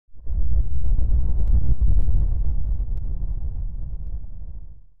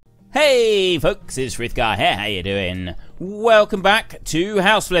Hey folks, it's Frithgar here, how you doing? Welcome back to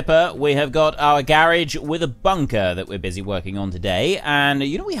House Flipper. We have got our garage with a bunker that we're busy working on today, and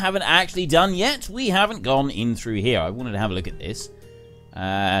you know we haven't actually done yet? We haven't gone in through here. I wanted to have a look at this.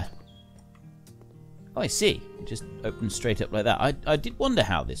 Oh, I see. It just opens straight up like that. I did wonder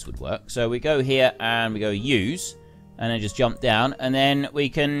how this would work. So we go here and we go use, and then just jump down, and then we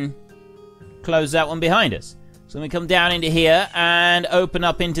can close that one behind us. So we come down into here and open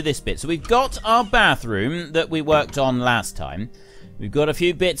up into this bit. So we've got our bathroom that we worked on last time. We've got a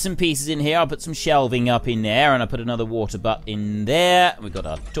few bits and pieces in here. I'll put some shelving up in there, and I put another water butt in there. We've got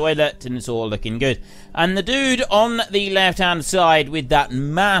our toilet, and it's all looking good. And the dude on the left-hand side with that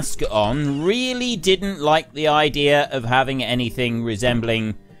mask on really didn't like the idea of having anything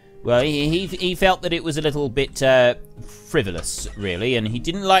resembling... Well, he felt that it was a little bit frivolous, really, and he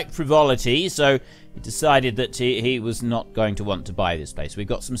didn't like frivolity, so he decided that he was not going to want to buy this place. We've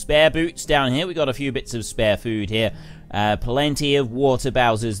got some spare boots down here. We've got a few bits of spare food here. Plenty of water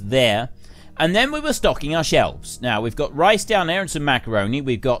bowsers there. And then we were stocking our shelves. Now, we've got rice down there and some macaroni.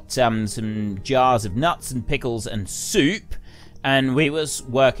 We've got some jars of nuts and pickles and soup. And we was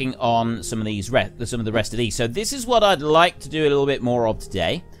working on some of the rest of these. So this is what I'd like to do a little bit more of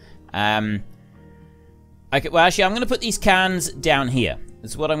today. Well, actually, I'm going to put these cans down here.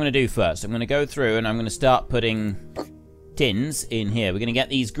 That's what I'm going to do first. I'm going to go through and I'm going to start putting tins in here. We're going to get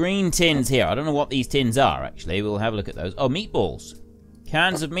these green tins here. I don't know what these tins are, actually. We'll have a look at those. Oh, meatballs.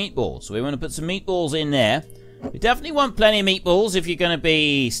 Cans of meatballs. So we want to put some meatballs in there. We definitely want plenty of meatballs if you're going to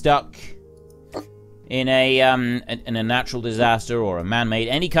be stuck in a natural disaster or a man-made,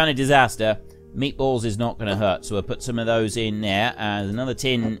 any kind of disaster. Meatballs is not going to hurt, so we'll put some of those in there. And there's another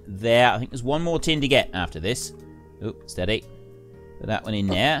tin there. I think there's one more tin to get after this. Oop, steady. Put that one in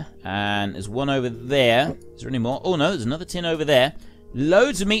there. And there's one over there. Is there any more? Oh, no, there's another tin over there.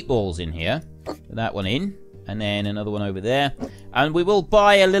 Loads of meatballs in here. Put that one in. And then another one over there. And we will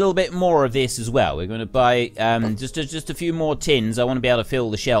buy a little bit more of this as well. We're going to buy just a few more tins. I want to be able to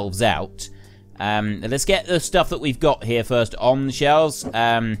fill the shelves out. Let's get the stuff that we've got here first on the shelves.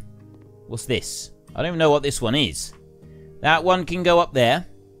 What's this? I don't even know what this one is. That one can go up there.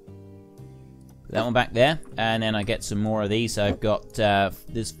 Put that one back there. And then I get some more of these. So I've got,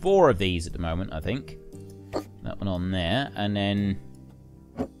 there's 4 of these at the moment, I think. That one on there. And then,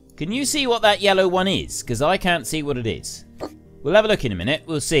 can you see what that yellow one is? Because I can't see what it is. We'll have a look in a minute.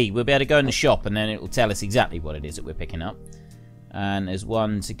 We'll see. We'll be able to go in the shop and then it will tell us exactly what it is that we're picking up. And there's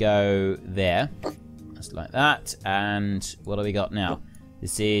one to go there. Just like that. And what do we got now?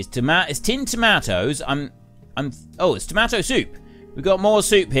 This is it's tinned tomatoes. Oh, it's tomato soup. We've got more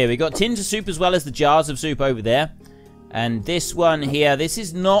soup here. We've got tins of soup as well as the jars of soup over there. And this one here, this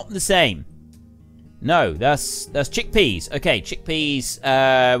is not the same. No, that's chickpeas. Okay,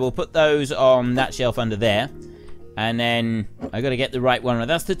 chickpeas, we'll put those on that shelf under there. And then I got to get the right one.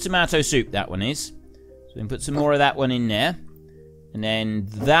 That's the tomato soup, that one is. So we can put some more of that one in there. And then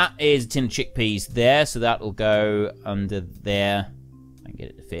that is a tin of chickpeas there, so that will go under there.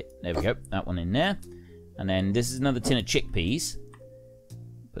 Get it to fit. There we go. That one in there. And then this is another tin of chickpeas.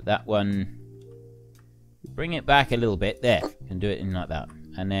 Put that one... Bring it back a little bit. There. You can do it in like that.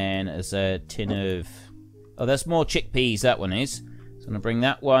 And then there's a tin of... Oh, that's more chickpeas, that one is. So I'm going to bring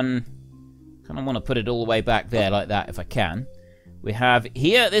that one... Kind of want to put it all the way back there like that if I can. We have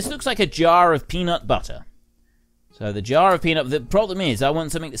here... This looks like a jar of peanut butter. So the jar of peanut... The problem is I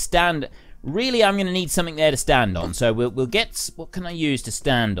want something to stand... Really, I'm going to need something there to stand on. So we'll get... What can I use to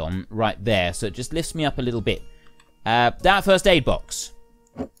stand on right there? So it just lifts me up a little bit. That first aid box.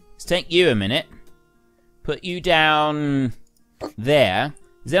 Let's take you a minute. Put you down there.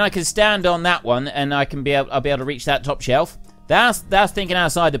 Then I can stand on that one and I'll be able to reach that top shelf. That's thinking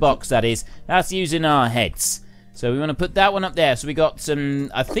outside the box, that is. That's using our heads. So we want to put that one up there. So we got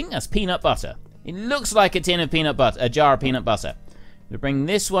some... I think that's peanut butter. It looks like a tin of peanut butter. A jar of peanut butter. We bring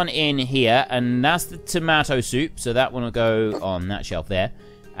this one in here, and that's the tomato soup, so that one will go on that shelf there.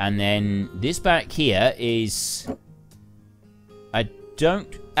 And then this back here is... I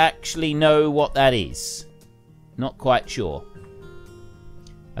don't actually know what that is. Not quite sure.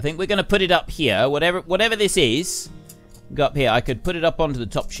 I think we're going to put it up here. Whatever this is, go up here. I could put it up onto the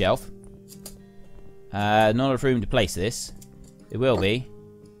top shelf. Not enough room to place this. It will be.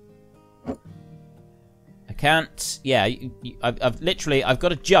 Can't, yeah, I've got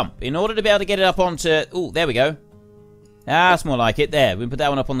to jump in order to be able to get it up onto, oh, there we go. That's more like it, there, we put that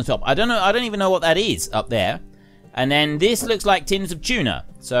one up on the top. I don't even know what that is up there. And then this looks like tins of tuna.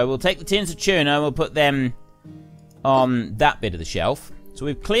 So we'll take the tins of tuna and we'll put them on that bit of the shelf. So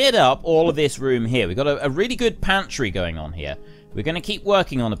we've cleared up all of this room here. We've got a really good pantry going on here. We're going to keep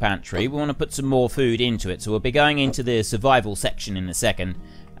working on the pantry. We want to put some more food into it. So we'll be going into the survival section in a second.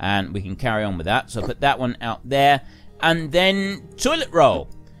 And we can carry on with that. So I'll put that one out there. And then toilet roll.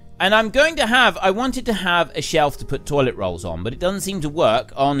 And I'm going to have, I wanted to have a shelf to put toilet rolls on, but it doesn't seem to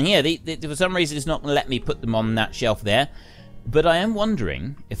work on here. For some reason, it's not going to let me put them on that shelf there. But I am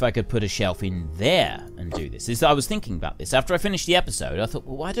wondering if I could put a shelf in there and do this. I was thinking about this. After I finished the episode, I thought,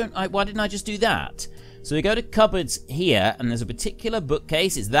 well, why didn't I just do that? So we go to cupboards here, and there's a particular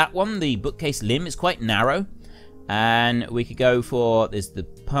bookcase. It's that one. The bookcase limb is quite narrow. And we could go for, there's the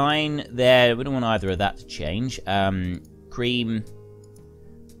pine there. We don't want either of that to change. Cream.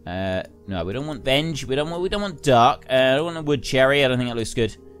 No, we don't want venge. We don't want dark. I don't want a wood cherry. I don't think that looks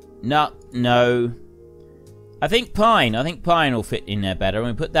good. No. I think pine. Will fit in there better. And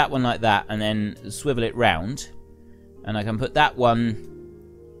we put that one like that, and then swivel it round. And I can put that one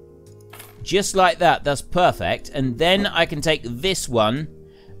just like that. That's perfect. And then I can take this one,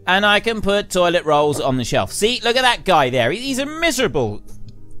 and I can put toilet rolls on the shelf. See, look at that guy there. He's a miserable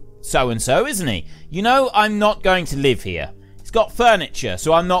so-and-so, isn't he? You know, I'm not going to live here. He's got furniture,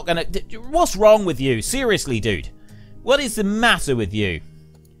 so I'm not going to... What's wrong with you? Seriously, dude. What is the matter with you?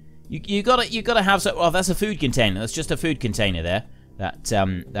 You gotta have some... Oh, that's a food container. That's just a food container there.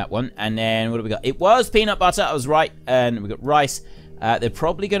 That one. And then, what do we got? It was peanut butter. I was right. And we got rice. They're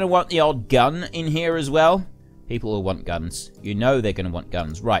probably going to want the odd gun in here as well. People will want guns. You know they're going to want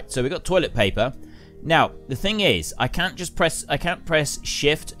guns. Right, so we've got toilet paper. Now, the thing is, I can't press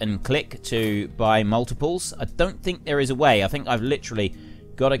shift and click to buy multiples. I don't think there is a way. I think I've literally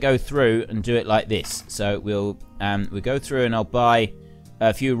got to go through and do it like this. So we'll go through and I'll buy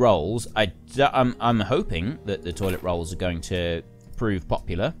a few rolls. I'm hoping that the toilet rolls are going to prove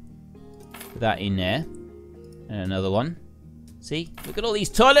popular. Put that in there. And another one. See? Look at all these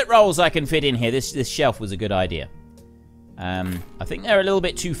toilet rolls I can fit in here. This shelf was a good idea. I think they're a little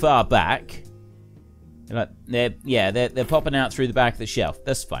bit too far back. They're popping out through the back of the shelf.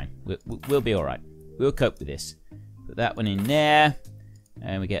 That's fine. We'll be all right. We'll cope with this. Put that one in there.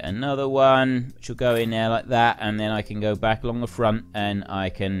 And we get another one, which will go in there like that. And then I can go back along the front, and I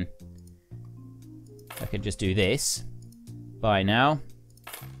can just do this. Buy now.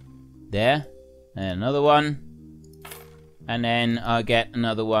 There. And another one. And then I'll get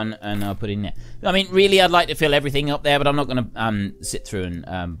another one, and I'll put in there. I mean, really, I'd like to fill everything up there, but I'm not going to sit through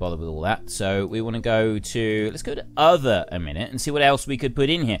and bother with all that. So we want to go to... Let's go to other a minute and see what else we could put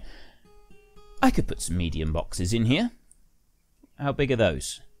in here. I could put some medium boxes in here. How big are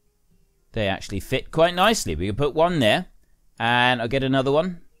those? They actually fit quite nicely. We can put one there, and I'll get another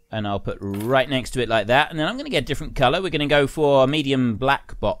one, and I'll put right next to it like that. And then I'm going to get a different color. We're going to go for a medium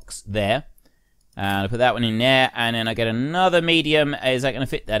black box there. And I'll put that one in there, and then I get another medium. Is that going to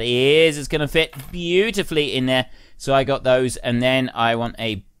fit? That is. It's going to fit beautifully in there. So I got those, and then I want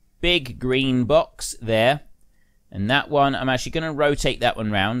a big green box there. And that one, I'm actually going to rotate that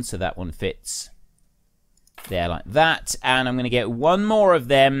one round so that one fits there like that. And I'm going to get one more of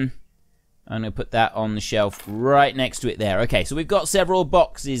them. I'm going to put that on the shelf right next to it there. Okay, so we've got several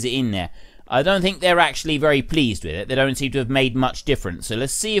boxes in there. I don't think they're actually very pleased with it. They don't seem to have made much difference. So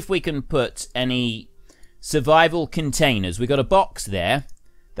let's see if we can put any survival containers. We've got a box there.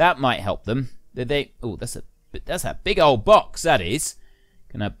 That might help them. Oh, that's a big old box, that is.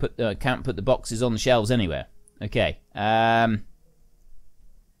 Can't put the boxes on the shelves anywhere. Okay. Right,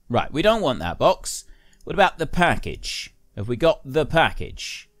 we don't want that box. What about the package? Have we got the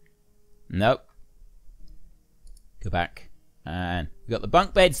package? Nope. Go back. And we've got the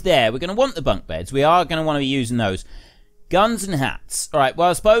bunk beds there. We're going to want the bunk beds. We are going to want to be using those. Guns and hats. All right, well,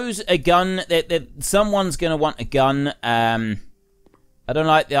 I suppose a gun... someone's going to want a gun. I don't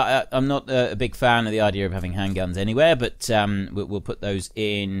like the... I'm not a big fan of the idea of having handguns anywhere, but we'll put those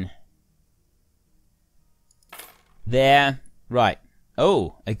in there. Right.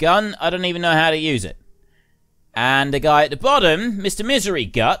 Oh, a gun. I don't even know how to use it. And the guy at the bottom, Mr. Misery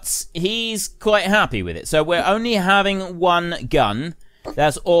Guts, he's quite happy with it. So we're only having one gun.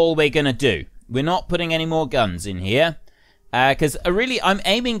 That's all we're going to do. We're not putting any more guns in here. Because I'm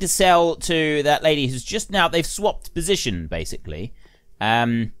aiming to sell to that lady who's just now... They've swapped position, basically.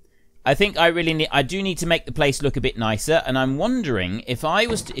 I think I do need to make the place look a bit nicer. And I'm wondering if I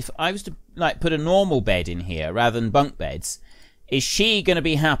was to like put a normal bed in here rather than bunk beds, is she going to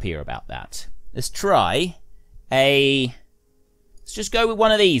be happier about that? Let's try... Let's just go with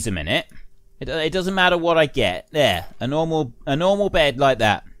one of these a minute. It doesn't matter what I get. There, a normal bed like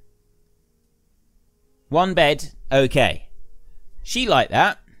that. One bed, okay. She liked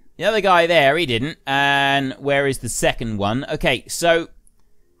that. The other guy there, he didn't. And where is the second one? Okay, so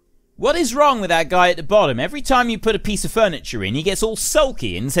What is wrong with that guy at the bottom? Every time you put a piece of furniture in, he gets all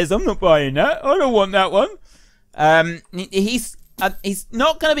sulky and says, I'm not buying that. I don't want that one. He's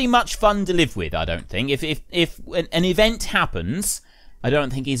not going to be much fun to live with, I don't think. If an event happens, I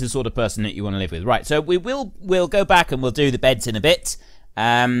don't think he's the sort of person that you want to live with. Right, so we'll go back and we'll do the beds in a bit.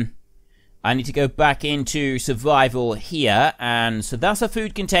 I need to go back into survival here. And so that's a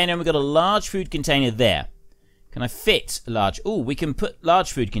food container, and we've got a large food container there. Can I fit a large... Oh, we can put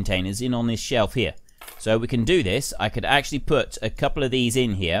large food containers in on this shelf here. So we can do this. I could actually put a couple of these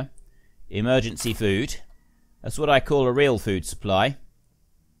in here. Emergency food. That's what I call a real food supply.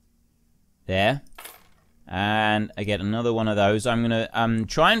 There. And I get another one of those. I'm going to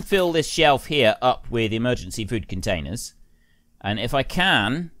try and fill this shelf here up with emergency food containers. And if I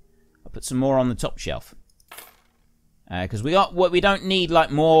can, I'll put some more on the top shelf. Because we don't need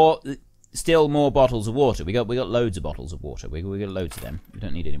like more... Still more bottles of water. We got loads of bottles of water. We got loads of them. We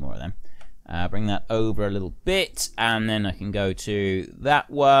don't need any more of them. Bring that over a little bit, and then I can go to that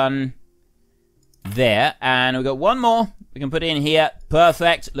one there, and we've got one more we can put in here.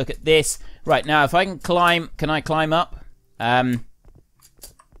 Perfect. Look at this. Right, now if I can climb, can I climb up? There.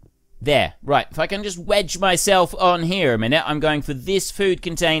 Right, if I can just wedge myself on here a minute, I'm going for this food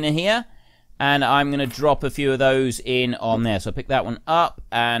container here, and I'm going to drop a few of those in on there. So I pick that one up,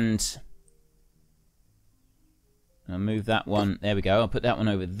 and I'll move that one. There we go. I'll put that one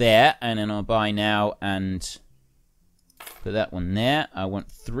over there, and then I'll buy now and put that one there. I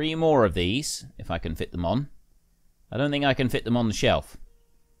want 3 more of these, if I can fit them on. I don't think I can fit them on the shelf.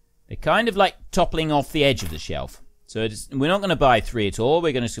 They're kind of like toppling off the edge of the shelf. So we're not going to buy 3 at all.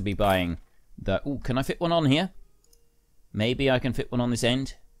 We're going to be buying the... Ooh, can I fit one on here? Maybe I can fit one on this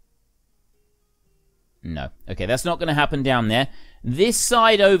end. No. Okay, that's not going to happen down there. This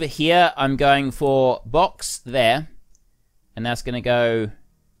side over here, I'm going for box there. And that's going to go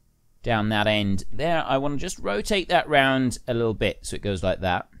down that end there. I want to just rotate that round a little bit so it goes like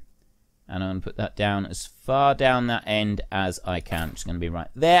that. And I'm going to put that down as far down that end as I can. It's going to be right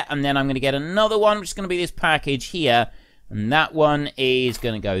there. And then I'm going to get another one, which is going to be this package here. And that one is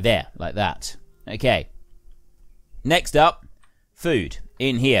going to go there, like that. Okay. Next up, food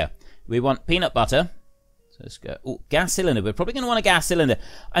in here. We want peanut butter. So let's go. Oh, gas cylinder. We're probably going to want a gas cylinder.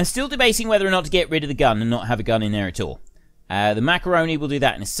 I'm still debating whether or not to get rid of the gun and not have a gun in there at all. The macaroni, we'll do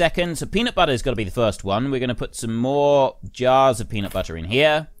that in a second. So peanut butter has got to be the first one. We're going to put some more jars of peanut butter in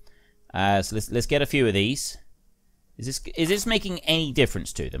here. So let's get a few of these. Is this making any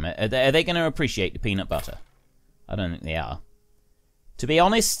difference to them? Are they going to appreciate the peanut butter? I don't think they are. To be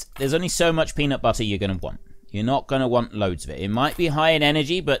honest, there's only so much peanut butter you're going to want. You're not going to want loads of it. It might be high in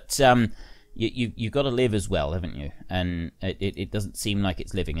energy, but you've got to live as well, haven't you? And it doesn't seem like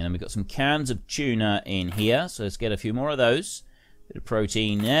it's living. And then we've got some cans of tuna in here. So let's get a few more of those. Bit of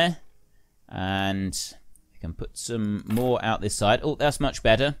protein there. And I can put some more out this side. Oh, that's much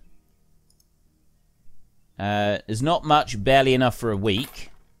better. There's not much, barely enough for a week.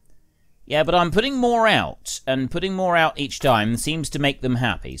 Yeah, but I'm putting more out. And putting more out each time seems to make them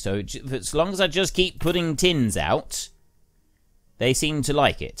happy. So as long as I just keep putting tins out, they seem to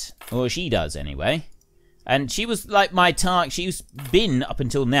like it. Or she does, anyway. And she was like my target. She's been, up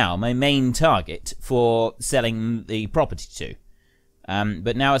until now, my main target for selling the property to.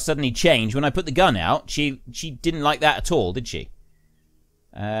 But now it's suddenly changed. When I put the gun out, she didn't like that at all, did she?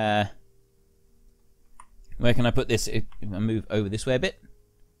 Where can I put this? If I move over this way a bit.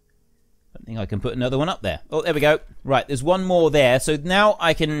 I don't think I can put another one up there. Oh, there we go. Right, there's one more there. So now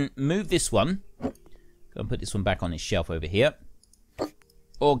I can move this one. Go and put this one back on this shelf over here.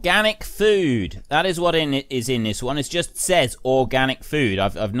 Organic food. That is what is in this one. It just says organic food.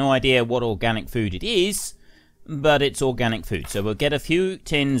 I've no idea what organic food it is, but it's organic food. So we'll get a few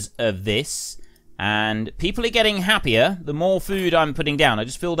tins of this. And people are getting happier the more food I'm putting down. I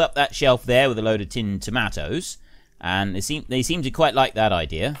just filled up that shelf there with a load of tinned tomatoes. And they seem to quite like that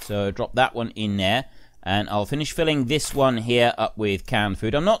idea. So I'll drop that one in there. And I'll finish filling this one here up with canned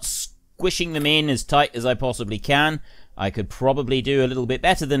food. I'm not squishing them in as tight as I possibly can. I could probably do a little bit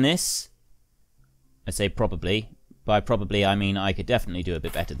better than this. I say probably. By probably, I mean I could definitely do a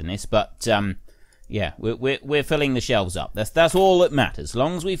bit better than this. But, yeah, we're filling the shelves up. That's all that matters. As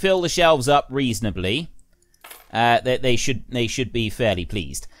long as we fill the shelves up reasonably, they should be fairly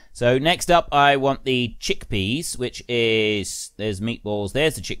pleased. So next up, I want the chickpeas, which is... There's meatballs.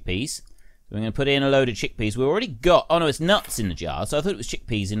 There's the chickpeas. So we're going to put in a load of chickpeas. We've already got... Oh, no, it's nuts in the jar. So I thought it was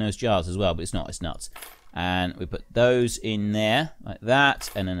chickpeas in those jars as well, but it's not. It's nuts. And we put those in there, like that.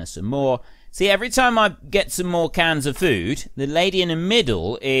 And then there's some more. See, every time I get some more cans of food, the lady in the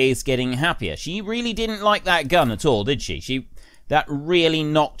middle is getting happier. She really didn't like that gun at all, did she? that really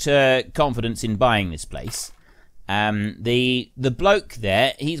knocked her confidence in buying this place. The bloke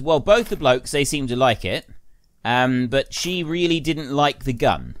there, both the blokes, they seem to like it, but she really didn't like the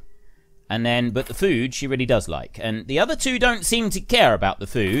gun. But the food she really does like. And the other two don't seem to care about the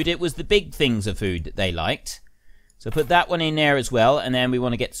food. It was the big things of food that they liked. So put that one in there as well. And then we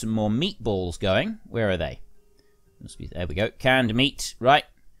want to get some more meatballs going. Where are they? There we go. Canned meat. Right.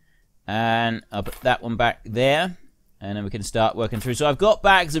 And I'll put that one back there. And then we can start working through. So I've got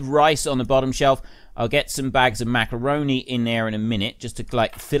bags of rice on the bottom shelf. I'll get some bags of macaroni in there in a minute. Just to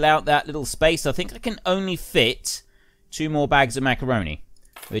like fill out that little space. I think I can only fit 2 more bags of macaroni.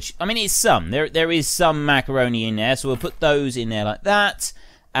 Which, I mean, it's some. There is some macaroni in there. So we'll put those in there like that.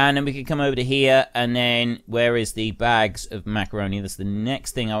 And then we can come over to here, and then where is the bags of macaroni? That's the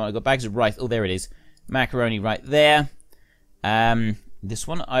next thing I want. I've got bags of rice. Oh, there it is. Macaroni right there. This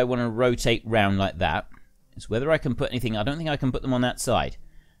one I want to rotate round like that. It's whether I can put anything. I don't think I can put them on that side.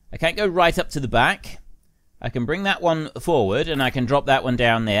 I can't go right up to the back. I can bring that one forward, and I can drop that one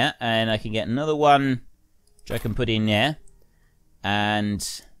down there, and I can get another one, which I can put in there. And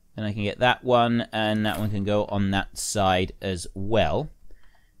then I can get that one, and that one can go on that side as well.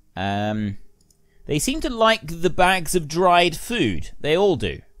 They seem to like the bags of dried food. They all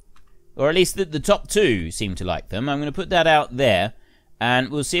do. Or at least the top 2 seem to like them. I'm going to put that out there. And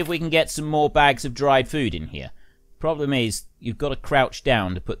we'll see if we can get some more bags of dried food in here. Problem is, you've got to crouch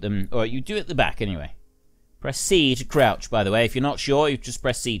down to put them... Or you do it at the back anyway. Press C to crouch, by the way. If you're not sure, you just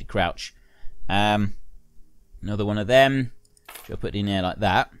press C to crouch. Another one of them. Which I'll put in there like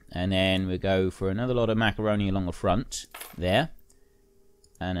that. And then we'll go for another lot of macaroni along the front. There.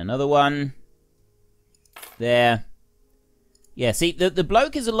 And another one. There. Yeah, see, the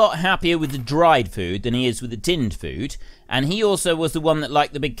bloke is a lot happier with the dried food than he is with the tinned food. And he also was the one that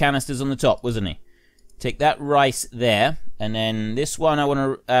liked the big canisters on the top, wasn't he? Take that rice there. And then this one I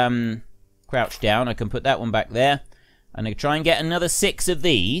want to crouch down. I can put that one back there. I'm going to try and get another 6 of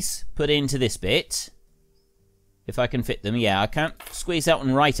these put into this bit. If I can fit them. Yeah, I can't squeeze that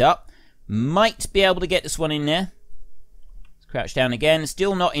one right up. Might be able to get this one in there. Crouch down again.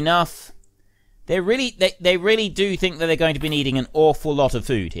 Still not enough. They really do think that they're going to be needing an awful lot of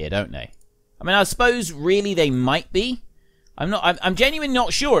food here, don't they? I mean, I suppose really they might be. I'm genuinely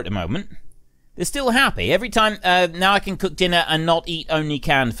not sure at the moment. They're still happy. Every time now I can cook dinner and not eat only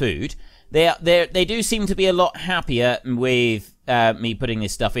canned food. They do seem to be a lot happier with me putting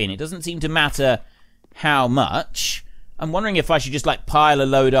this stuff in. It doesn't seem to matter how much. I'm wondering if I should just like pile a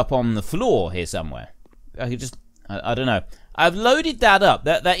load up on the floor here somewhere. I could just... I don't know. I've loaded that up.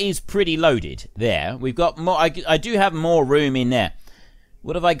 That is pretty loaded there. We've got more. I do have more room in there.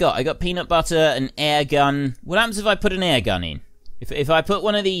 What have I got? I got peanut butter, an air gun. What happens if I put an air gun in? If I put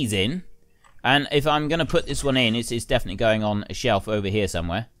one of these in, and if I'm going to put this one in, it's definitely going on a shelf over here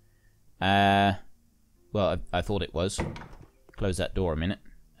somewhere. Well, I thought it was. Close that door a minute.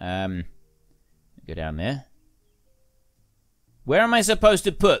 Go down there. Where am I supposed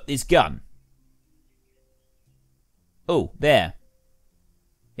to put this gun? Oh, there.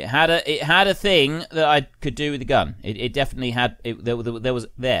 It had a thing that I could do with the gun. It definitely had. There was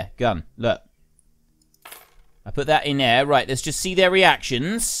there gun. Look. I put that in there. Right. Let's just see their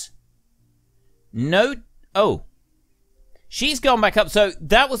reactions. No. Oh. She's gone back up. So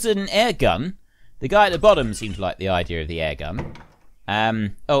that was an air gun. The guy at the bottom seemed to like the idea of the air gun.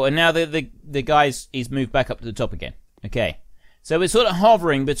 Oh, and now the guy's he's moved back up to the top again. Okay. So we're sort of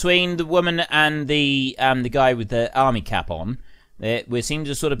hovering between the woman and the guy with the army cap on. We seem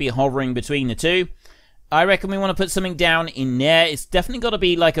to sort of be hovering between the two. I reckon we want to put something down in there. It's definitely got to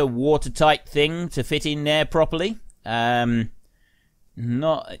be like a watertight thing to fit in there properly. I'm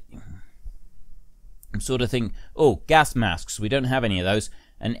sort of thinking, oh, gas masks. We don't have any of those.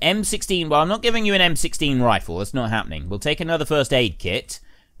 An M16. Well, I'm not giving you an M16 rifle. That's not happening. We'll take another first aid kit.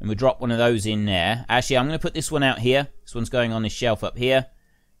 And we'll drop one of those in there. Actually, I'm going to put this one out here. This one's going on this shelf up here.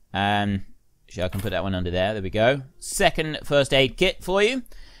 Actually, I can put that one under there. There we go. Second first aid kit for you.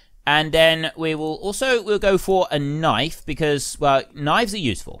 And then we'll go for a knife because, well, knives are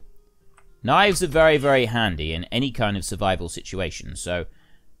useful. Knives are very, very handy in any kind of survival situation. So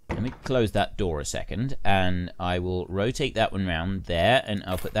let me close that door a second. And I will rotate that one round there. And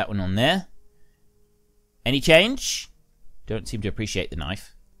I'll put that one on there. Any change? Don't seem to appreciate the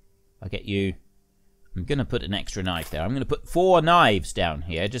knife. I'll get you... I'm going to put an extra knife there. I'm going to put 4 knives down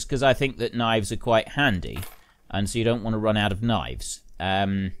here, just because I think that knives are quite handy. And so you don't want to run out of knives.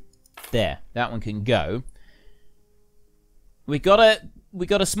 There. That one can go. We got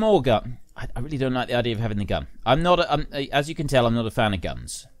a small gun. I really don't like the idea of having the gun. As you can tell, I'm not a fan of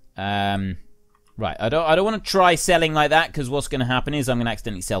guns. Right, Right, I don't want to try selling like that, because what's going to happen is I'm going to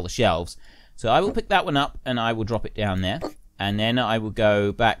accidentally sell the shelves. So I will pick that one up, and I will drop it down there. And then I will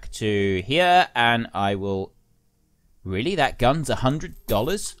go back to here, and I will... Really? That gun's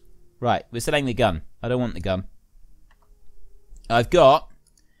 $100? Right, we're selling the gun. I don't want the gun. I've got,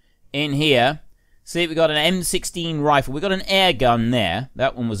 in here, see, we've got an M16 rifle. We've got an air gun there.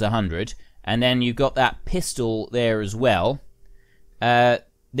 That one was 100. And then you've got that pistol there as well.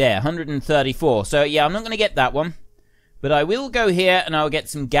 There, 134. So, yeah, I'm not going to get that one. But I will go here, and I'll get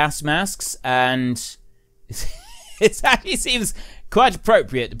some gas masks. And it actually seems quite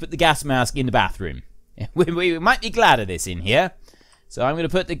appropriate to put the gas mask in the bathroom. We might be glad of this in here. So I'm going to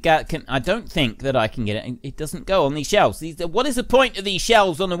put the gas... I don't think that I can get it. It doesn't go on these shelves. What is the point of these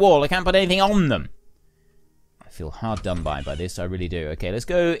shelves on the wall? I can't put anything on them. I feel hard done by this. I really do. Okay, let's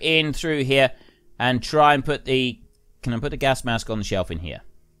go in through here and try and put the... Can I put the gas mask on the shelf in here?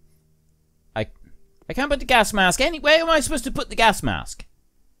 I can't put the gas mask anywhere. Where am I supposed to put the gas mask? It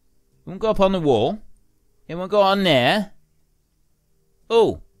won't go up on the wall. It won't go on there.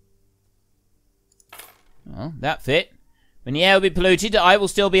 Oh. Well, that fit. When the air will be polluted, I will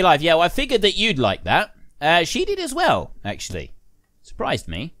still be alive. Yeah, well, I figured that you'd like that. She did as well, actually. Surprised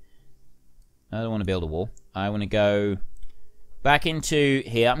me. I don't want to build a wall. I want to go back into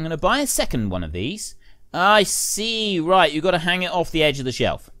here. I'm going to buy a second one of these. I see. Right, you've got to hang it off the edge of the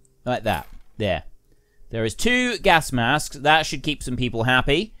shelf. Like that. There. There is 2 gas masks. That should keep some people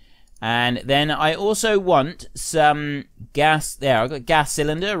happy. And then I also want some gas. There, I've got a gas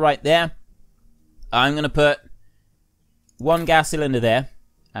cylinder right there. I'm going to put 1 gas cylinder there.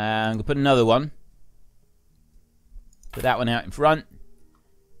 I'm going to put another one. Put that one out in front.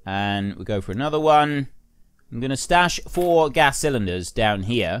 And we'll go for another one. I'm going to stash 4 gas cylinders down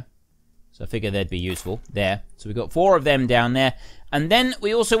here. So I figure they'd be useful. There. So we've got 4 of them down there. And then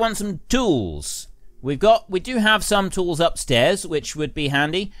we also want some tools. We do have some tools upstairs, which would be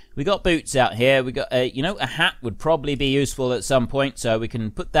handy. We got boots out here. We got, a hat would probably be useful at some point. So we can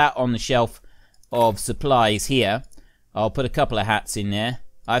put that on the shelf of supplies here. I'll put a couple of hats in there.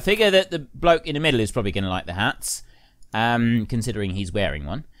 I figure that the bloke in the middle is probably going to like the hats, considering he's wearing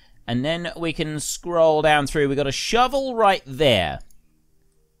one. And then we can scroll down through. We've got a shovel right there.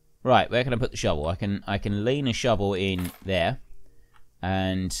 Right, where can I put the shovel? I can lean a shovel in there.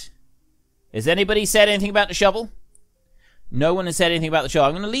 And has anybody said anything about the shovel? No one has said anything about the shovel.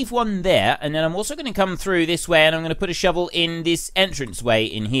 I'm going to leave one there, and then I'm also going to come through this way, and I'm going to put a shovel in this entranceway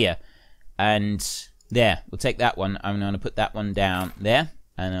in here. And there, we'll take that one. I'm going to put that one down there,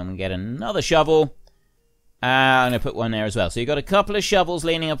 and I'm going to get another shovel. I'm going to put one there as well. So you've got a couple of shovels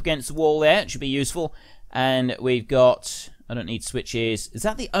leaning up against the wall there. It should be useful. And we've got... I don't need switches. Is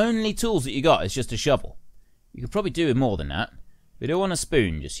that the only tools that you got? It's just a shovel. You could probably do with more than that. We don't want a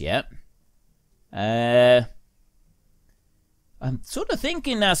spoon just yet. I'm sort of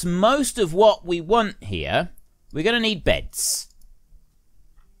thinking that's most of what we want here. We're going to need beds.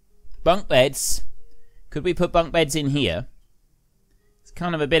 Bunk beds. Could we put bunk beds in here? It's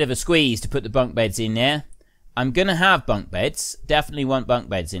kind of a bit of a squeeze to put the bunk beds in there. I'm going to have bunk beds. Definitely want bunk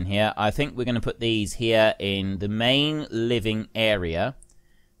beds in here. I think we're going to put these here in the main living area.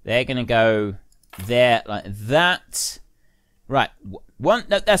 They're going to go there like that. Right. No,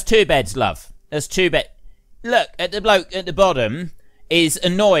 that's 2 beds, love. That's 2 beds. Look, at the bloke at the bottom is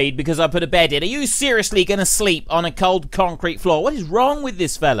annoyed because I put a bed in. Are you seriously going to sleep on a cold concrete floor? What is wrong with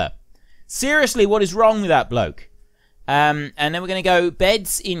this fella? Seriously, what is wrong with that bloke? And then we're going to go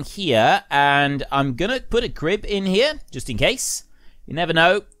beds in here, and I'm going to put a crib in here, just in case. You never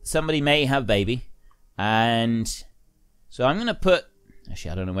know. Somebody may have a baby. And so I'm going to put...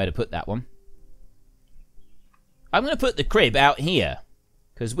 Actually, I don't know where to put that one. I'm going to put the crib out here,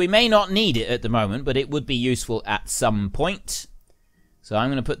 because we may not need it at the moment, but it would be useful at some point. So I'm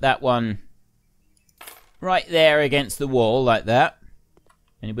going to put that one right there against the wall, like that.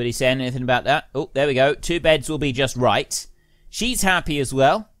 Anybody saying anything about that? Oh, there we go. 2 beds will be just right. She's happy as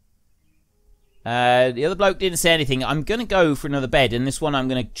well. The other bloke didn't say anything. I'm going to go for another bed, and this one I'm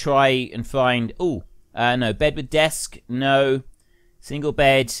going to try and find... Oh, no. Bed with desk. No. Single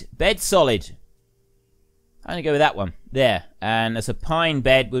bed. Bed solid. I'm going to go with that one. There. And there's a pine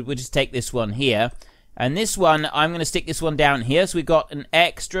bed. We'll just take this one here. And this one, I'm going to stick this one down here. So we've got an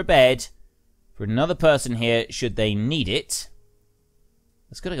extra bed for another person here, should they need it.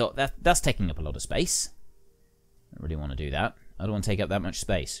 That's gonna go. That's taking up a lot of space. I don't really want to do that. I don't want to take up that much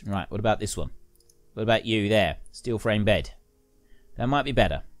space. Right, what about this one? What about you there? Steel frame bed. That might be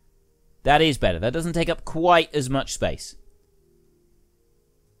better. That is better. That doesn't take up quite as much space.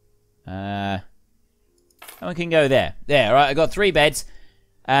 That one can go there. There, right, I got 3 beds.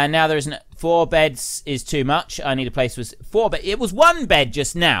 And now there's 4 beds is too much. I need a place with 4 beds. It was 1 bed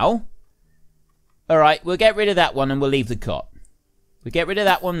just now. Alright, we'll get rid of that one and we'll leave the cot. We'll get rid of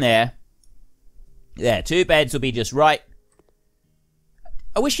that one there. There, 2 beds will be just right.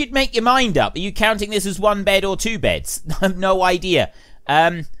 I wish you'd make your mind up. Are you counting this as 1 bed or 2 beds? I have no idea.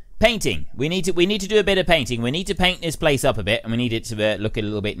 Painting. We need to do a bit of painting. We need to paint this place up a bit, and we need it to look a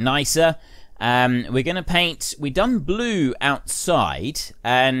little bit nicer. We're going to paint... We've done blue outside,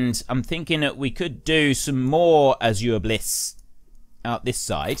 and I'm thinking that we could do some more Azure Bliss out this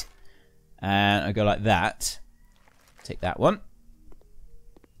side. And I'll go like that. Take that one.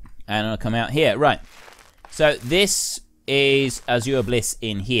 And I'll come out here. Right. So this is Azure Bliss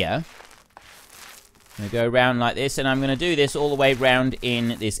in here. I'm going to go around like this, and I'm going to do this all the way around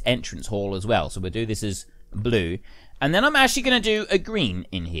in this entrance hall as well. So we'll do this as blue. And then I'm actually going to do a green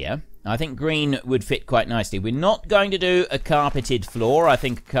in here. I think green would fit quite nicely. We're not going to do a carpeted floor. I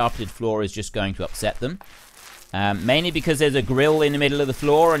think a carpeted floor is just going to upset them. Mainly because there's a grill in the middle of the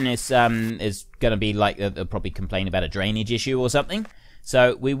floor, and this is going to be like, they'll probably complain about a drainage issue or something.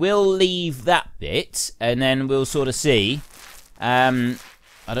 So we will leave that bit, and then we'll sort of see.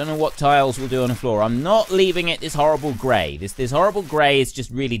 I don't know what tiles we'll do on the floor. I'm not leaving it this horrible grey. This horrible grey is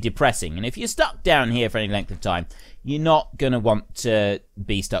just really depressing. And if you're stuck down here for any length of time, you're not going to want to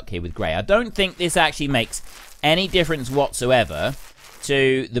be stuck here with grey. I don't think this actually makes any difference whatsoever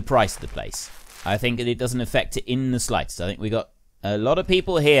to the price of the place. I think that it doesn't affect it in the slightest. I think we got a lot of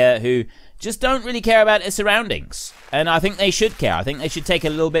people here who just don't really care about their surroundings. And I think they should care. I think they should take a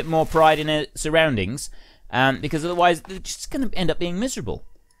little bit more pride in their surroundings. Because otherwise, they're just going to end up being miserable.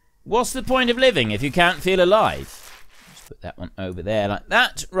 What's the point of living if you can't feel alive? Just put that one over there like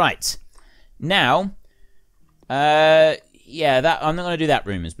that. Right. Now, yeah, I'm not going to do that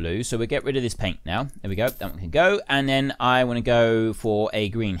room as blue, so we'll get rid of this paint now. There we go. That one can go. And then I want to go for a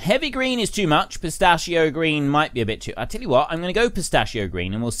green. Heavy green is too much. Pistachio green might be a bit too... I'll tell you what, I'm going to go pistachio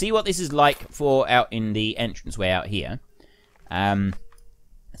green, and we'll see what this is like for out in the entranceway out here.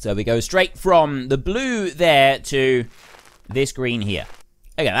 So we go straight from the blue there to this green here.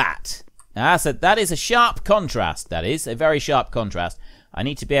 Look at that. That is a sharp contrast. That is a very sharp contrast. I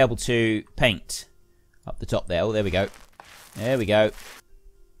need to be able to paint up the top there. Oh, there we go. There we go.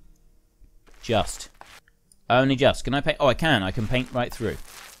 Just. Only just. Can I paint? Oh, I can. I can paint right through.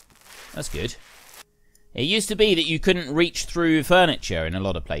 That's good. It used to be that you couldn't reach through furniture in a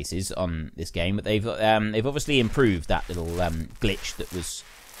lot of places on this game, but they've obviously improved that little glitch that was...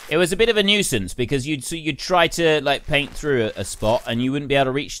 It was a bit of a nuisance because you'd try to like paint through a spot and you wouldn't be able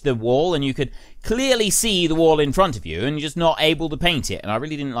to reach the wall, and you could clearly see the wall in front of you and you're just not able to paint it. And I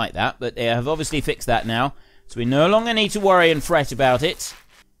really didn't like that, but they have obviously fixed that now. So we no longer need to worry and fret about it.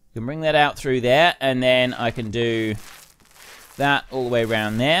 You can bring that out through there, and then I can do that all the way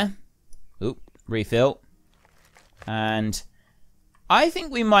around there. Oop, refill. And I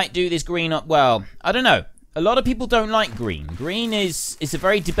think we might do this green up. Well, I don't know. A lot of people don't like green. Green is a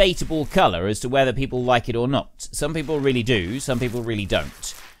very debatable colour as to whether people like it or not. Some people really do, some people really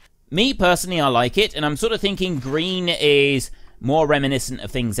don't. Me, personally, I like it, and I'm sort of thinking green is more reminiscent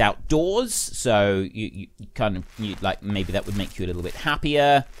of things outdoors, so you like, maybe that would make you a little bit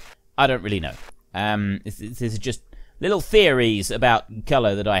happier. I don't really know. This is just little theories about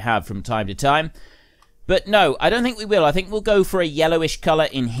colour that I have from time to time. But no, I don't think we will. I think we'll go for a yellowish colour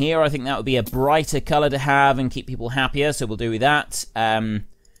in here. I think that would be a brighter colour to have and keep people happier, so we'll do that.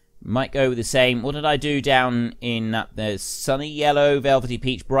 Might go with the same. What did I do down in that? There's sunny yellow, velvety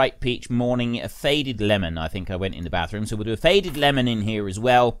peach, bright peach, morning, a faded lemon. I think I went in the bathroom. So we'll do a faded lemon in here as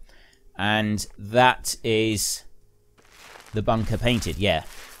well. And that is the bunker painted, yeah.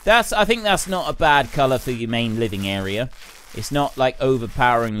 I think that's not a bad colour for your main living area. It's not like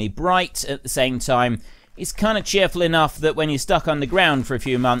overpoweringly bright. At the same time, it's kind of cheerful enough that when you're stuck underground for a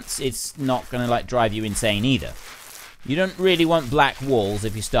few months, it's not going to like drive you insane either. You don't really want black walls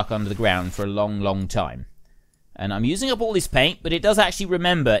if you're stuck under the ground for a long, long time. And I'm using up all this paint, but it does actually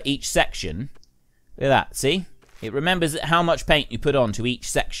remember each section. Look at that, see? It remembers how much paint you put onto each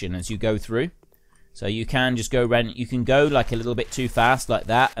section as you go through. So you can just go around, you can go like a little bit too fast like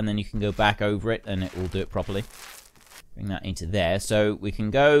that, and then you can go back over it and it will do it properly. Bring that into there. So we can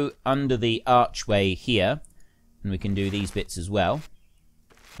go under the archway here, and we can do these bits as well.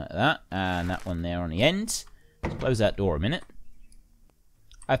 Like that, and that one there on the end. Let's close that door a minute.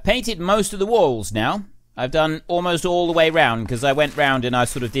 I've painted most of the walls now. I've done almost all the way round, because I went round and I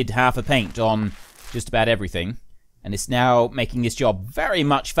sort of did half a paint on just about everything. And it's now making this job very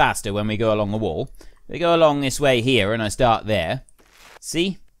much faster when we go along the wall. We go along this way here, and I start there.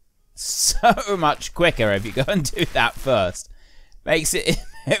 See? So much quicker if you go and do that first. Makes it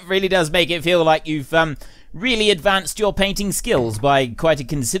It really does make it feel like you've really advanced your painting skills by quite a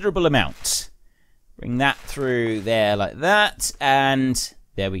considerable amount. Bring that through there like that, and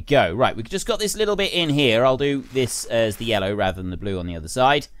there we go. Right, we've just got this little bit in here. I'll do this as the yellow rather than the blue on the other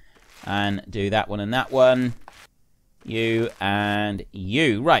side. And do that one and that one. You and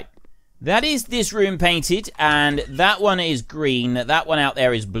you. Right, that is this room painted, and that one is green. That one out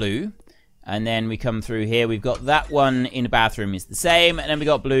there is blue. And then we come through here. We've got that one in the bathroom is the same, and then we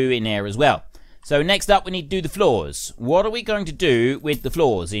got blue in there as well. So next up, we need to do the floors. What are we going to do with the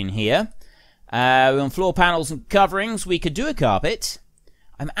floors in here? On floor panels and coverings, we could do a carpet.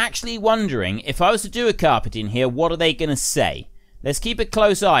 I'm actually wondering, if I was to do a carpet in here, what are they going to say? Let's keep a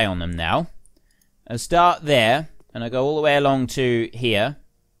close eye on them now. I'll start there, and I'll go all the way along to here.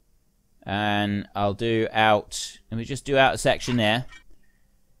 And I'll do out, let me just do out a section there.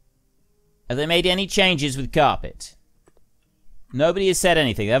 Have they made any changes with carpet? Nobody has said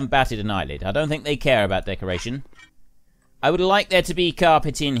anything. They haven't batted an eyelid. I don't think they care about decoration. I would like there to be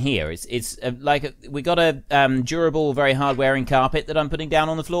carpet in here. It's like we got a durable, very hard-wearing carpet that I'm putting down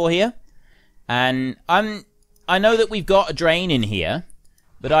on the floor here, and I know that we've got a drain in here,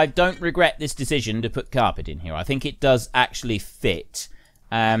 but I don't regret this decision to put carpet in here. I think it does actually fit.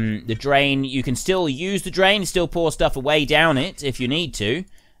 The drain, you can still use the drain, still pour stuff away down it if you need to,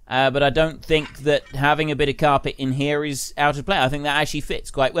 but I don't think that having a bit of carpet in here is out of place. I think that actually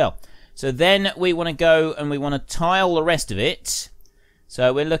fits quite well. So then we want to go and we want to tile the rest of it.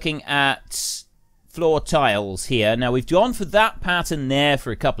 So we're looking at floor tiles here. Now we've gone for that pattern there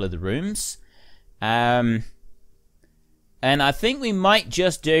for a couple of the rooms. And I think we might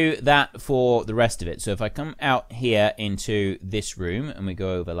just do that for the rest of it. So if I come out here into this room and we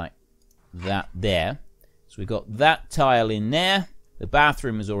go over like that there. So we've got that tile in there. The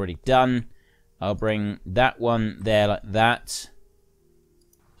bathroom is already done. I'll bring that one there like that.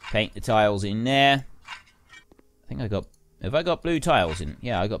 Paint the tiles in there. I think have I got blue tiles in?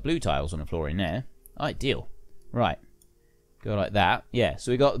 Yeah, I got blue tiles on the floor in there. Ideal. Right. Go like that. Yeah,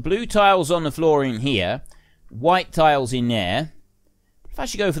 so we got blue tiles on the floor in here. White tiles in there. If I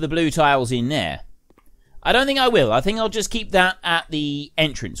should go for the blue tiles in there. I don't think I will. I think I'll just keep that at the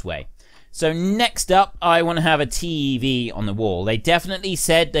entranceway. So next up, I want to have a TV on the wall. They definitely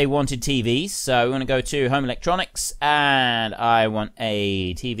said they wanted TVs, so we want to go to Home Electronics, and I want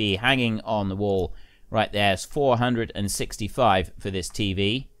a TV hanging on the wall right there. It's 465 for this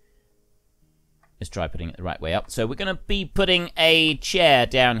TV. Let's try putting it the right way up. So we're going to be putting a chair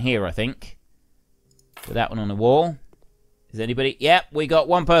down here, I think. Put that one on the wall. Is anybody? Yep, we got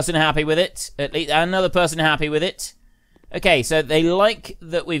one person happy with it. At least another person happy with it. Okay, so they like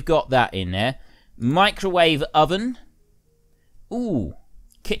that we've got that in there. Microwave oven. Ooh,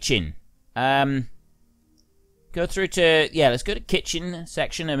 kitchen. Go through to, yeah, let's go to kitchen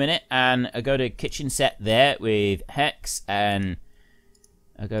section a minute. And I'll go to kitchen set there with hex. And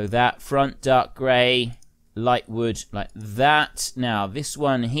I'll go that front dark grey, light wood like that. Now, this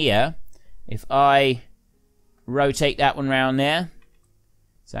one here, if I rotate that one around there.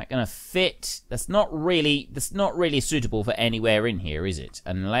 Is that going to fit? That's not really suitable for anywhere in here, is it?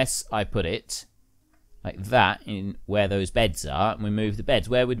 Unless I put it like that in where those beds are, and we move the beds.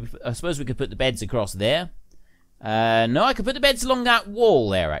 Where would we, I suppose we could put the beds across there. No, I could put the beds along that wall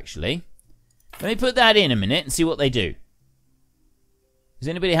there, actually. Let me put that in a minute and see what they do. Is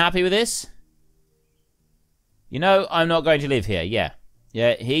anybody happy with this? You know, I'm not going to live here. Yeah,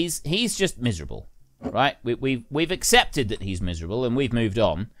 he's just miserable. Right, we've accepted that he's miserable and we've moved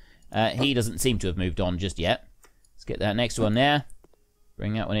on. He doesn't seem to have moved on just yet. Let's get that next one there.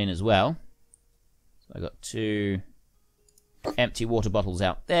 Bring that one in as well. So I've got 2 empty water bottles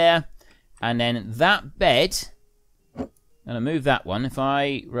out there. And then that bed, I'm going to move that one. If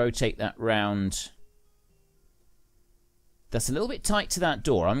I rotate that round, that's a little bit tight to that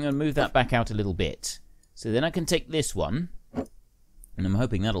door. I'm going to move that back out a little bit. So then I can take this one. And I'm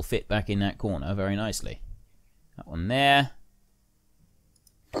hoping that'll fit back in that corner very nicely. That one there.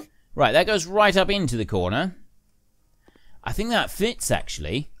 Right, that goes right up into the corner. I think that fits,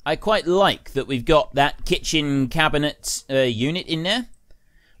 actually. I quite like that we've got that kitchen cabinet unit in there.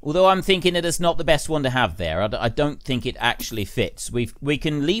 Although I'm thinking that it's not the best one to have there. I don't think it actually fits. We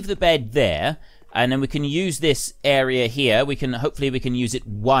can leave the bed there, and then we can use this area here. Hopefully we can use it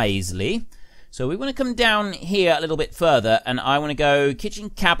wisely. So we want to come down here a little bit further, and I want to go kitchen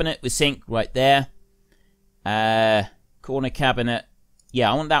cabinet with sink right there. Corner cabinet. Yeah,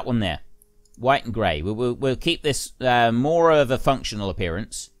 I want that one there. White and grey. We'll keep this more of a functional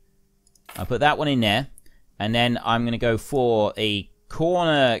appearance. I'll put that one in there. And then I'm going to go for a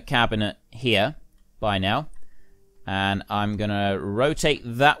corner cabinet here by now. And I'm going to rotate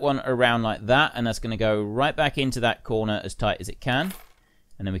that one around like that. And that's going to go right back into that corner as tight as it can.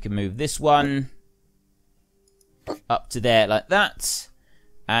 And then we can move this one up to there like that.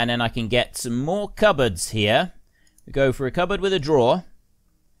 And then I can get some more cupboards here. We go for a cupboard with a drawer.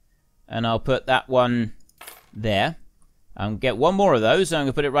 And I'll put that one there. I'll get one more of those. So I'm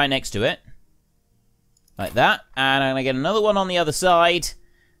going to put it right next to it. Like that. And I'm going to get another one on the other side.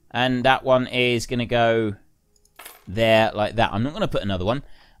 And that one is going to go there like that. I'm not going to put another one.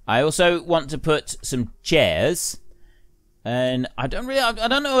 I also want to put some chairs. And I don't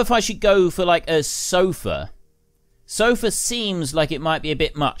know if I should go for like a sofa. Sofa seems like it might be a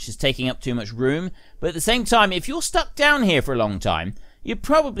bit much. It's taking up too much room. But at the same time, if you're stuck down here for a long time, you'd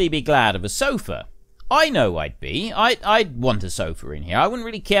probably be glad of a sofa. I know I'd be. I'd want a sofa in here. I wouldn't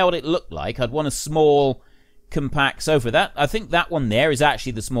really care what it looked like. I'd want a small, compact sofa. I think that one there is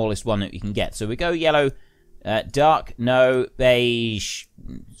actually the smallest one that you can get. So we go yellow, dark, no, beige.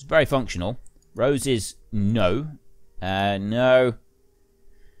 It's very functional. Roses, no. No.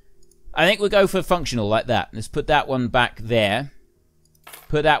 I think we'll go for functional like that. Let's put that one back there.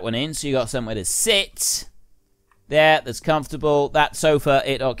 Put that one in so you got somewhere to sit. There, that's comfortable. That sofa,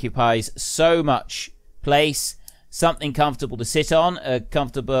 it occupies so much place. Something comfortable to sit on. A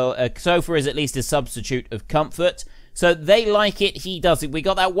sofa is at least a substitute of comfort. So they like it, he does it. We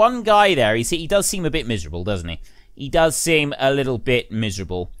got that one guy there. He does seem a bit miserable, doesn't he? He does seem a little bit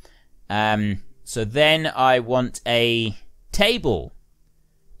miserable. So then I want a table.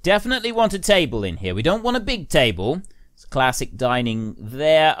 Definitely want a table in here. We don't want a big table. It's classic dining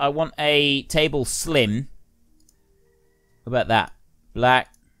there. I want a table slim. What about that?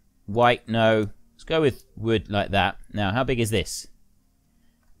 Black, white, no. Let's go with wood like that. Now, how big is this?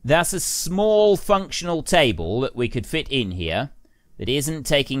 That's a small functional table that we could fit in here. That isn't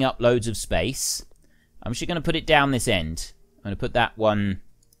taking up loads of space. I'm just going to put it down this end. I'm going to put that one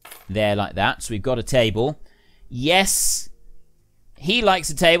there like that. So we've got a table. Yes, he likes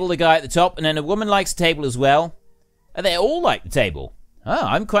a table, the guy at the top. And then a woman likes a table as well. And they all like the table. Oh,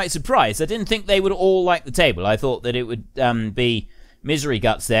 I'm quite surprised. I didn't think they would all like the table. I thought that it would be Misery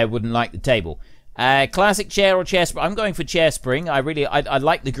Guts there wouldn't like the table. Classic chair or chair spring. I'm going for chair spring. I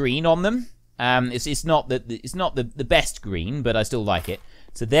like the green on them. It's not the best green, but I still like it.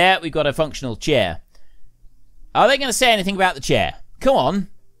 So there we've got a functional chair. Are they going to say anything about the chair? Come on.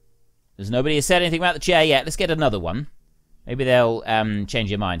 There's nobody who said anything about the chair yet. Let's get another one. Maybe they'll change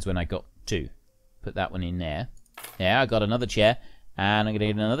their minds when I got two. Put that one in there. Yeah, I got another chair. And I'm going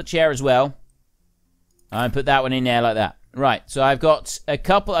to get another chair as well. And put that one in there like that. Right, so I've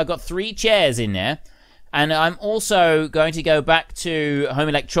got three chairs in there. And I'm also going to go back to Home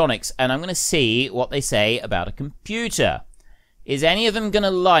Electronics. And I'm going to see what they say about a computer. Is any of them going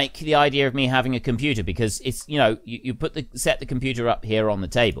to like the idea of me having a computer? Because it's, you know, you set the computer up here on the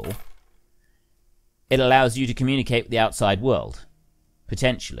table. It allows you to communicate with the outside world.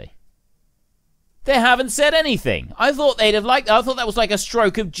 Potentially. They haven't said anything. I thought they'd have liked. I thought that was like a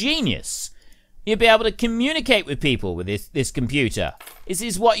stroke of genius. You'd be able to communicate with people with this computer. This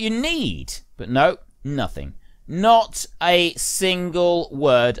is what you need. But no, nothing. Not a single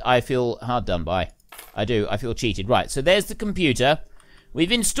word. I feel hard done by. I do. I feel cheated. Right, so there's the computer. We've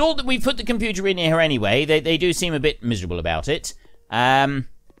put the computer in here anyway. They do seem a bit miserable about it.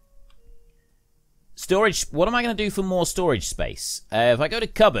 Storage. What am I going to do for more storage space? If I go to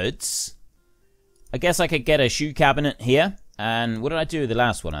cupboards, I guess I could get a shoe cabinet here. And what did I do with the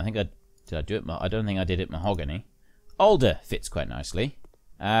last one? I think did I do it? I don't think I did it mahogany. Alder fits quite nicely.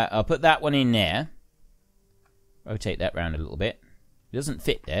 I'll put that one in there. Rotate that round a little bit. It doesn't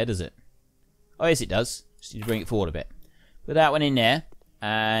fit there, does it? Oh, yes, it does. Just need to bring it forward a bit. Put that one in there.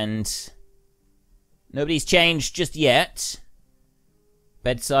 And nobody's changed just yet.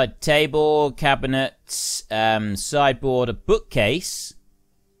 Bedside table, cabinet, sideboard, a bookcase.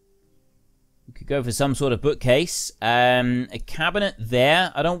 We could go for some sort of bookcase. A cabinet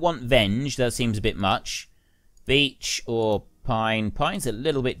there. I don't want Venge. That seems a bit much. Beech or pine. Pine's a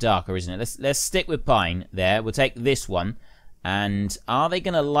little bit darker, isn't it? Let's stick with pine there. We'll take this one. And are they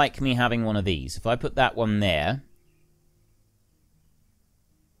going to like me having one of these? If I put that one there.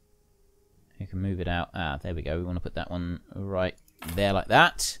 You can move it out. Ah, there we go. We want to put that one right there like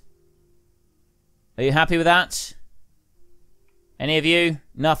that. Are you happy with that? Any of you?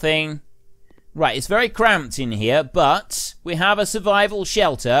 Nothing? Right, it's very cramped in here, but we have a survival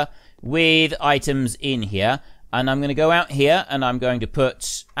shelter with items in here. And I'm going to go out here and I'm going to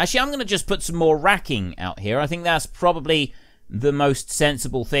put... Actually, I'm going to just put some more racking out here. I think that's probably the most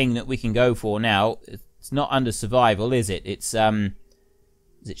sensible thing that we can go for now. It's not under survival, is it? It's,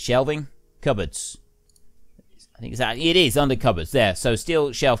 is it shelving? Cupboards. think it is under cupboards there. So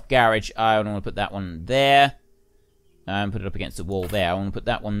steel shelf garage. I want to put that one there. And put it up against the wall there. I want to put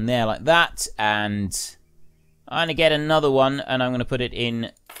that one there like that. And I'm going to get another one, and I'm going to put it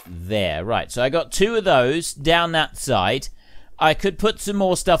in there. Right, so I got 2 of those down that side. I could put some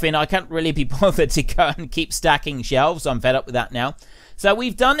more stuff in. I can't really be bothered to go and keep stacking shelves. I'm fed up with that now. So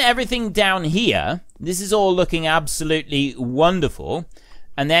we've done everything down here. This is all looking absolutely wonderful.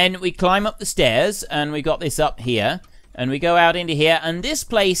 And then we climb up the stairs, and we got this up here. And we go out into here, and this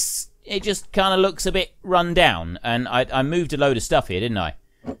place, it just kind of looks a bit run down. And I moved a load of stuff here, didn't I?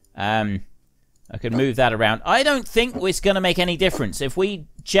 I could move that around. I don't think it's going to make any difference. If we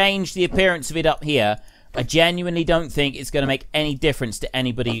change the appearance of it up here, I genuinely don't think it's going to make any difference to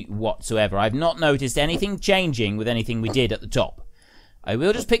anybody whatsoever. I've not noticed anything changing with anything we did at the top. I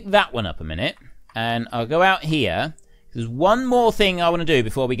will just pick that one up a minute, and I'll go out here. There's one more thing I want to do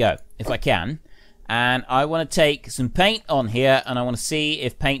before we go, if I can. And I want to take some paint on here, and I want to see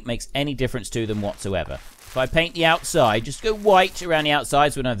if paint makes any difference to them whatsoever. If I paint the outside, just go white around the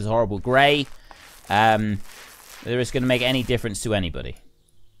outside so we don't have this horrible grey. Whether it's going to make any difference to anybody.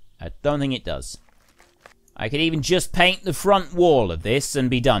 I don't think it does. I could even just paint the front wall of this and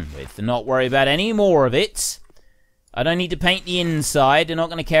be done with, and not worry about any more of it. I don't need to paint the inside. They're not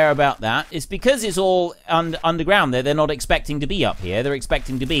going to care about that. It's because it's all underground there. They're not expecting to be up here. They're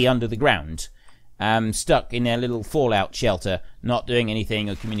expecting to be under the ground. Stuck in their little fallout shelter, not doing anything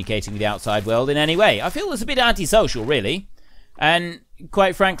or communicating with the outside world in any way. I feel it's a bit antisocial, really. And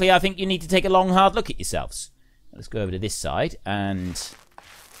quite frankly, I think you need to take a long, hard look at yourselves. Let's go over to this side, and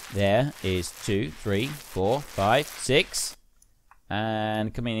there is 2, 3, 4, 5, 6.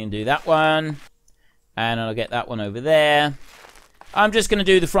 And come in and do that one. And I'll get that one over there. I'm just going to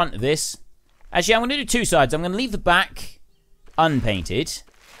do the front of this. Actually, I'm going to do 2 sides. I'm going to leave the back unpainted,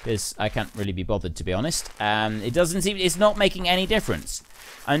 because I can't really be bothered, to be honest. It doesn't seem... It's not making any difference.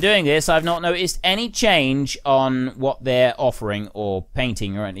 I'm doing this. I've not noticed any change on what they're offering or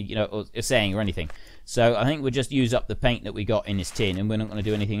painting or anything, or saying or anything. So I think we'll just use up the paint that we got in this tin, and we're not going to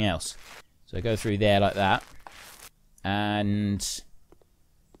do anything else. So I go through there like that. And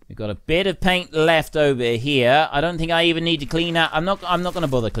we've got a bit of paint left over here. I don't think I even need to clean that. I'm not going to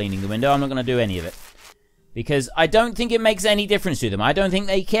bother cleaning the window. I'm not going to do any of it. Because I don't think it makes any difference to them. I don't think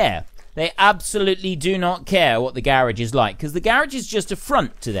they care. They absolutely do not care what the garage is like. Because the garage is just a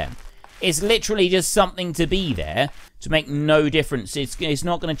front to them. It's literally just something to be there. To make no difference. It's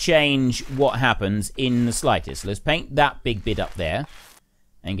not going to change what happens in the slightest. Let's paint that big bit up there.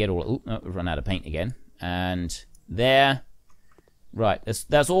 And get all... Oh, no, we've run out of paint again. And there. Right.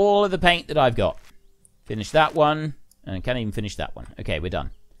 That's all of the paint that I've got. Finish that one. And I can't even finish that one. Okay, we're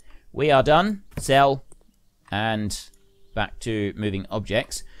done. We are done. Sell. And back to moving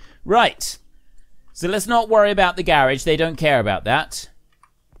objects. Right. So let's not worry about the garage. They don't care about that.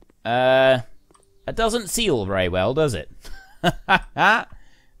 It doesn't seal very well, does it?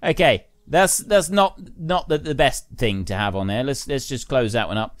 Okay. That's not the best thing to have on there. Let's just close that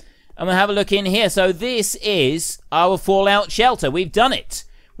one up. And we'll have a look in here. So this is our fallout shelter. We've done it.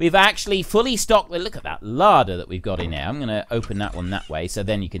 We've actually fully stocked... Look at that larder that we've got in there. I'm going to open that one that way so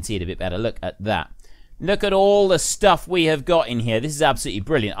then you can see it a bit better. Look at that. Look at all the stuff we have got in here. This is absolutely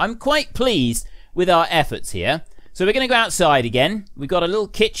brilliant. I'm quite pleased with our efforts here. So we're going to go outside again. We've got a little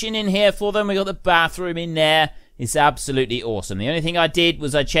kitchen in here for them. We've got the bathroom in there. It's absolutely awesome. The only thing I did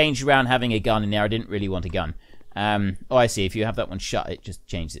was I changed around having a gun in there. I didn't really want a gun. Oh, I see. If you have that one shut, it just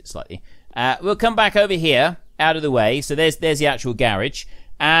changed it slightly. We'll come back over here, out of the way. So there's the actual garage.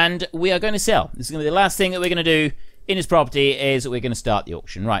 And we are going to sell. This is going to be the last thing that we're going to do in this property is we're going to start the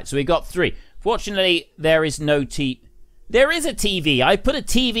auction. Right, so we've got 3. Fortunately, there is no There is a TV. I put a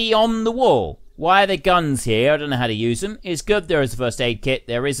TV on the wall. Why are there guns here? I don't know how to use them. It's good there is a first aid kit.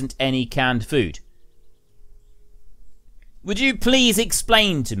 There isn't any canned food. Would you please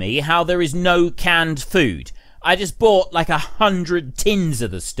explain to me how there is no canned food? I just bought like 100 tins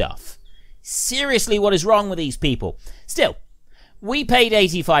of the stuff. Seriously, what is wrong with these people? Still, we paid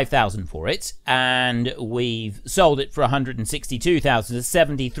 $85,000 for it, and we've sold it for $162,000 to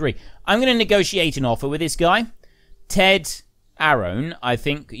 $73,000. I'm going to negotiate an offer with this guy. Ted Aaron, I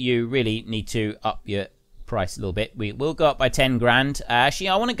think you really need to up your price a little bit. We will go up by 10 grand. Actually,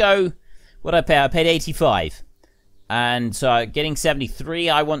 I want to go... What did I pay? I paid 85. And so getting 73,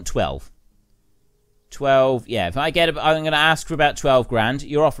 I want 12. 12, yeah. If I get it, I'm going to ask for about 12 grand.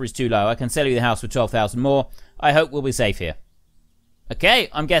 Your offer is too low. I can sell you the house for 12,000 more. I hope we'll be safe here. Okay,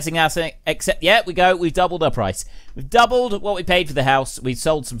 I'm guessing that's it. Except, yeah, we've doubled our price. We've doubled what we paid for the house. We've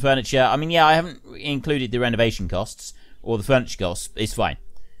sold some furniture. I mean, yeah, I haven't included the renovation costs or the furniture costs. It's fine.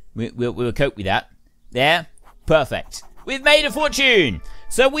 We'll cope with that. There. Perfect. We've made a fortune.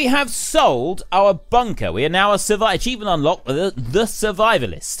 So we have sold our bunker. We are now a achievement unlocked, the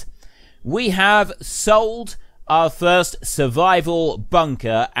survivalist. We have sold our first survival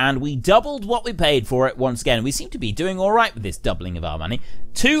bunker, and we doubled what we paid for it once again. We seem to be doing all right with this doubling of our money.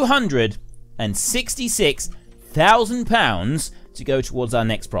 £266,000 to go towards our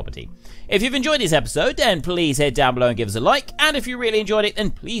next property. If you've enjoyed this episode, then please head down below and give us a like. And if you really enjoyed it,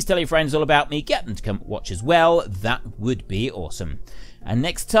 then please tell your friends all about me. Get them to come watch as well. That would be awesome. And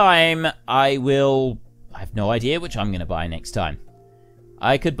next time, I have no idea which I'm going to buy next time.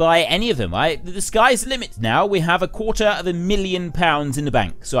 I could buy any of them. The sky's the limit now. We have £250,000 in the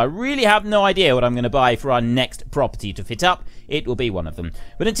bank. So I really have no idea what I'm going to buy for our next property to fit up. It will be one of them.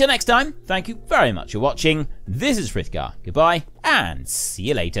 But until next time, thank you very much for watching. This is Frithgar. Goodbye, and see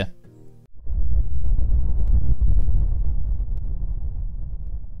you later.